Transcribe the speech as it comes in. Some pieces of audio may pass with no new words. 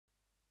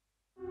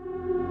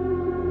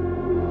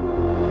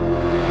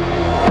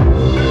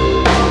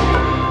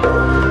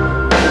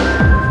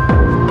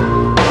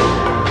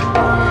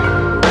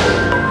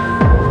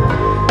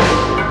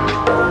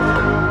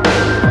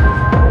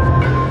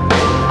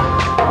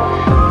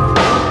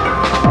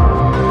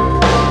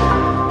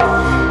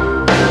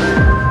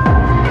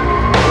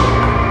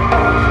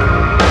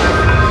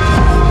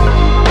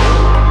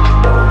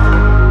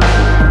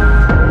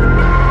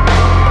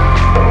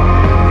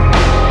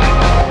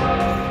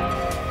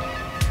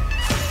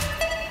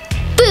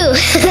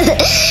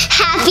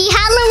Happy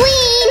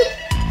Halloween!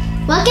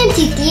 Welcome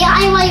to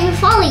DIY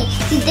with Ollie.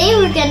 Today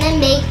we're gonna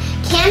make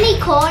candy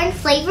corn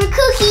flavored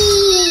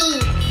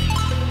cookies.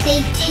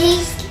 They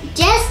taste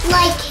just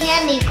like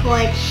candy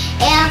corn,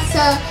 and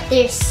so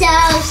they're so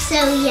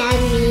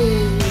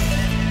yummy.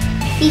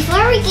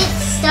 Before we get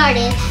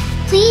started,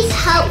 please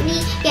help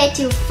me get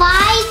to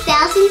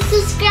 5,000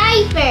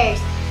 subscribers.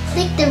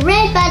 Click the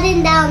red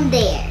button down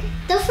there.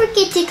 Don't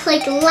forget to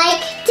click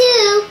like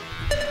too.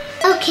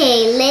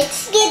 Okay,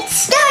 let's get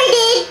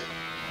started.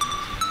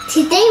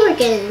 Today we're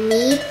gonna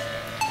need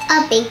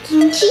a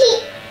baking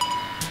sheet,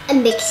 a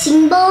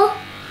mixing bowl,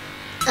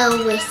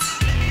 a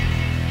whisk,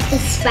 a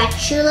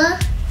spatula,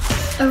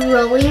 a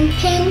rolling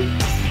pin,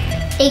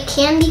 a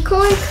candy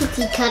corn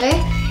cookie cutter,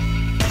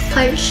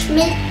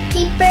 parchment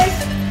paper,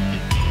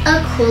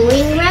 a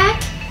cooling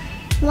rack,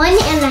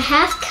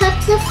 1.5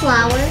 cups of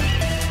flour,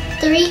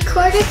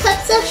 3/4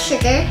 cups of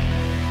sugar,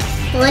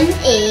 1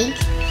 egg,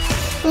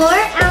 4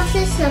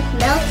 ounces of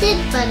melted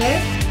butter,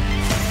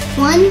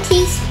 1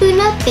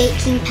 teaspoon of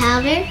baking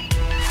powder,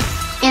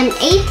 an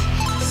 1/8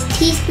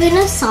 teaspoon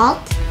of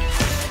salt,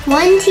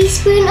 1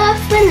 teaspoon of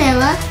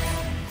vanilla,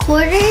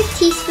 1/4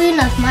 teaspoon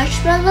of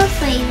marshmallow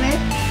flavor,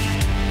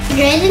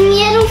 red and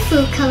yellow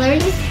food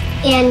coloring,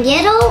 and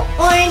yellow,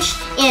 orange,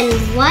 and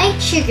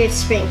white sugar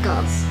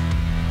sprinkles.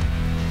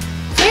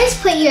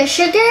 First, put your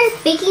sugar,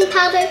 baking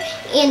powder,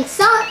 and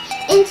salt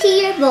into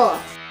your bowl.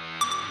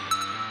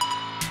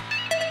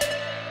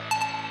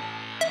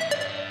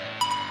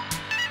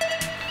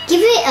 Give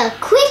it a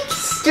quick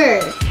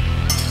stir.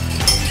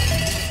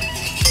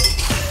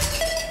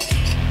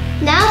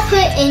 Now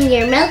put in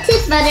your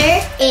melted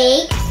butter,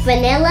 egg,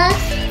 vanilla,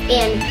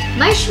 and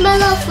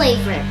marshmallow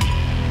flavor.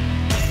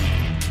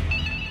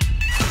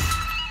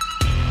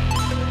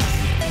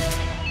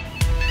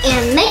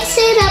 And mix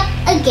it up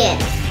again.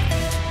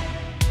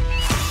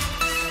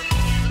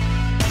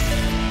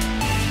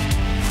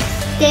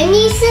 Then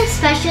use the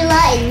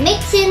spatula and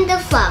mix in the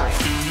flour.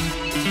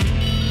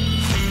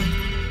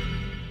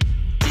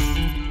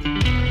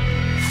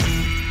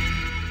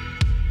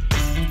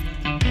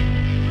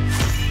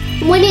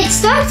 When it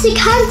starts to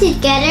come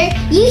together,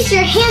 use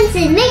your hands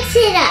and mix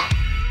it up.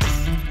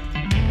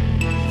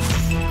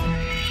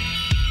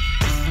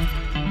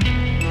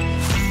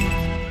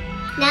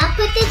 Now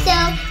put the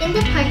dough in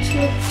the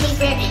parchment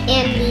paper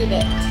and knead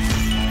it.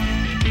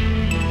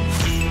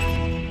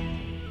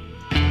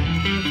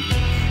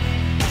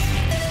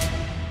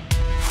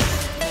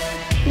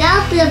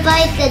 Now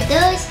divide the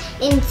doughs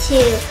into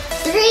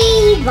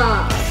 3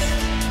 balls.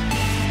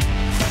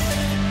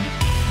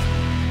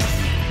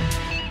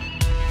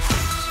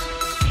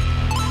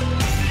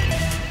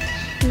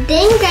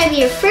 Then grab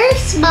your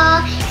first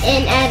ball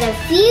and add a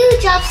few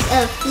drops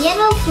of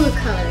yellow food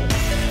coloring.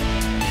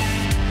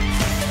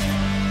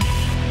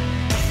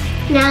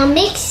 Now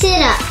mix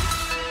it up.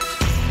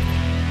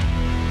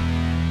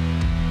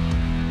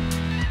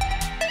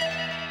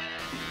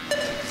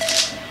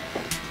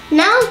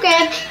 Now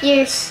grab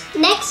your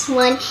next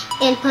one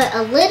and put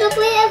a little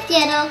bit of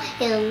yellow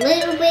and a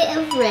little bit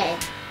of red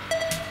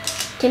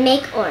to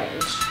make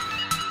orange.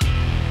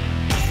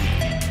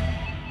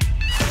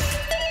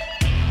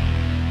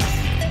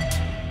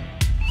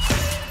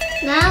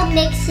 Now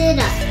mix it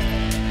up.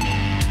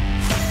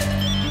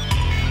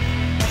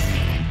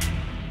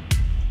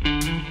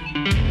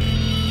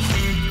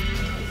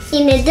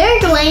 In the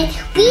third one,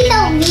 we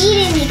don't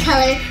need any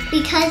color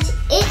because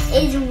it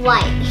is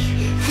white.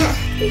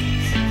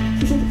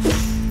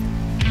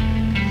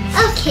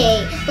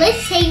 Okay,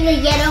 let's take the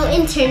yellow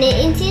and turn it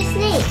into a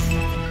snake.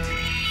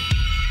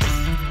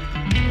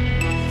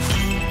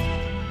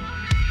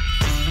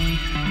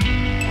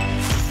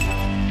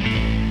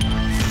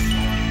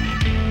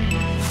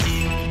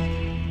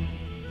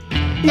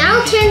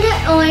 Now turn the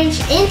orange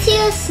into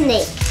a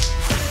snake.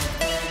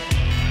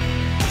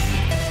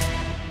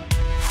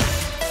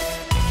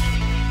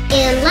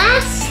 And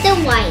last, the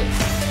white.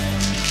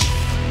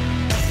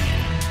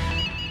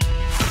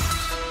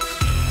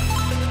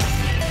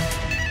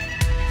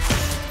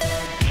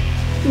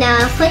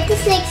 Now put the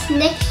snakes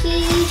next to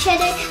each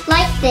other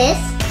like this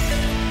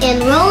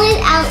and roll it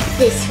out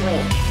this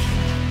way.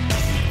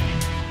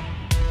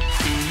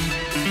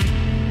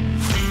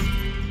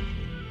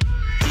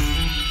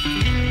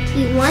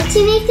 You want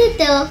to make the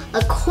dough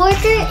a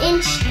 1/4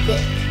 inch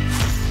thick.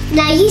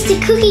 Now use the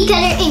cookie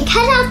cutter and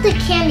cut out the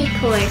candy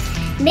corn.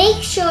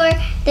 Make sure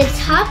the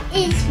top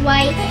is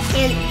white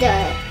and the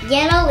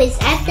yellow is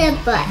at the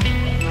butt.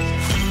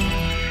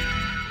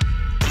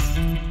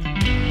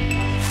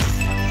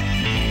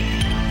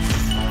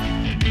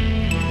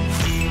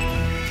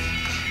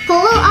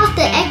 Pull off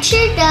the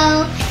extra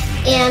dough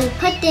and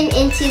put them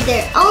into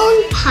their own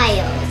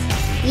piles.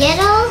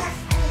 Yellow,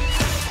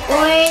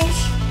 orange,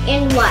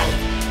 and white.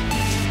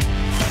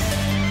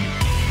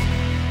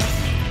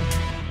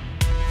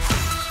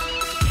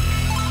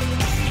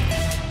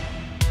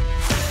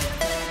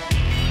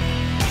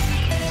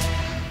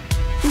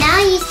 Now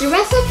use the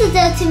rest of the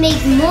dough to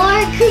make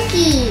more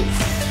cookies.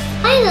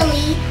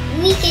 Finally,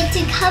 we get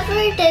to cover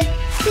the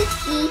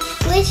cookie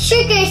with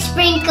sugar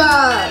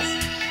sprinkles.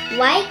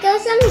 White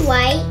goes on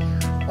white,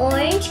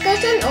 orange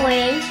goes on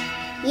orange,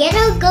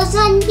 yellow goes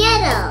on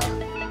yellow.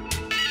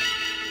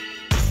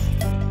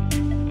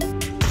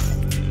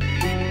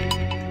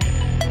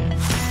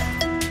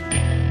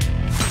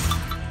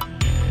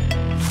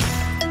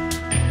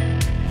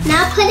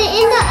 Now put it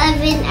in the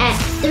oven at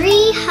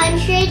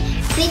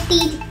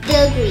 350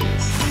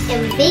 degrees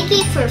and bake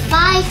it for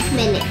 5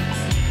 minutes.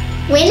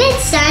 When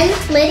it's done,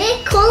 let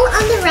it cool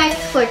on the rack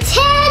for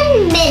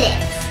 10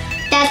 minutes.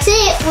 That's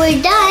it,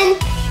 we're done.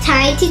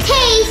 Time to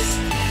taste.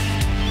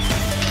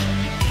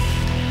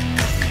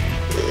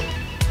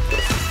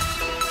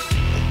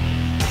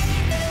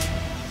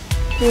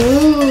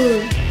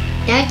 Ooh,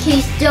 that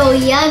tastes so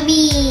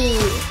yummy.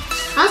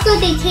 Also,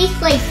 they taste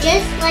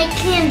just like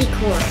candy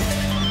corn.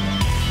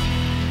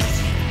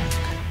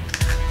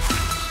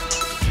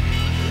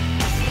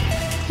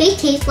 They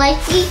taste like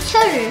each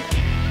other.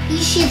 You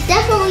should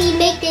definitely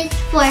make this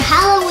for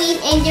Halloween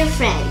and your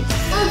friends.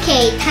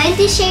 Okay, time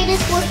to share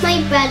this with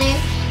my brother.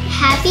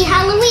 Happy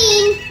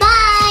Halloween!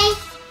 Bye!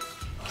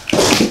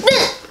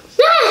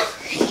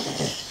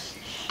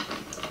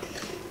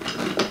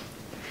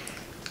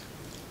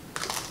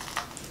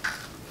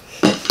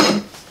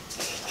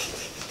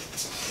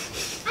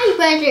 My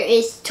brother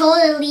is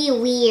totally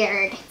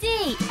weird.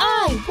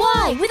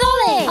 DIY with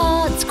Ollie!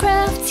 Arts,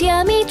 crafts,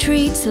 yummy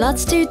treats,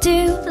 lots to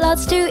do,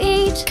 lots to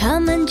eat.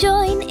 Come and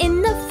join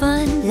in the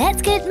fun.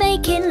 Let's get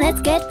making,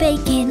 let's get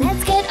baking,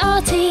 let's get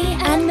arty.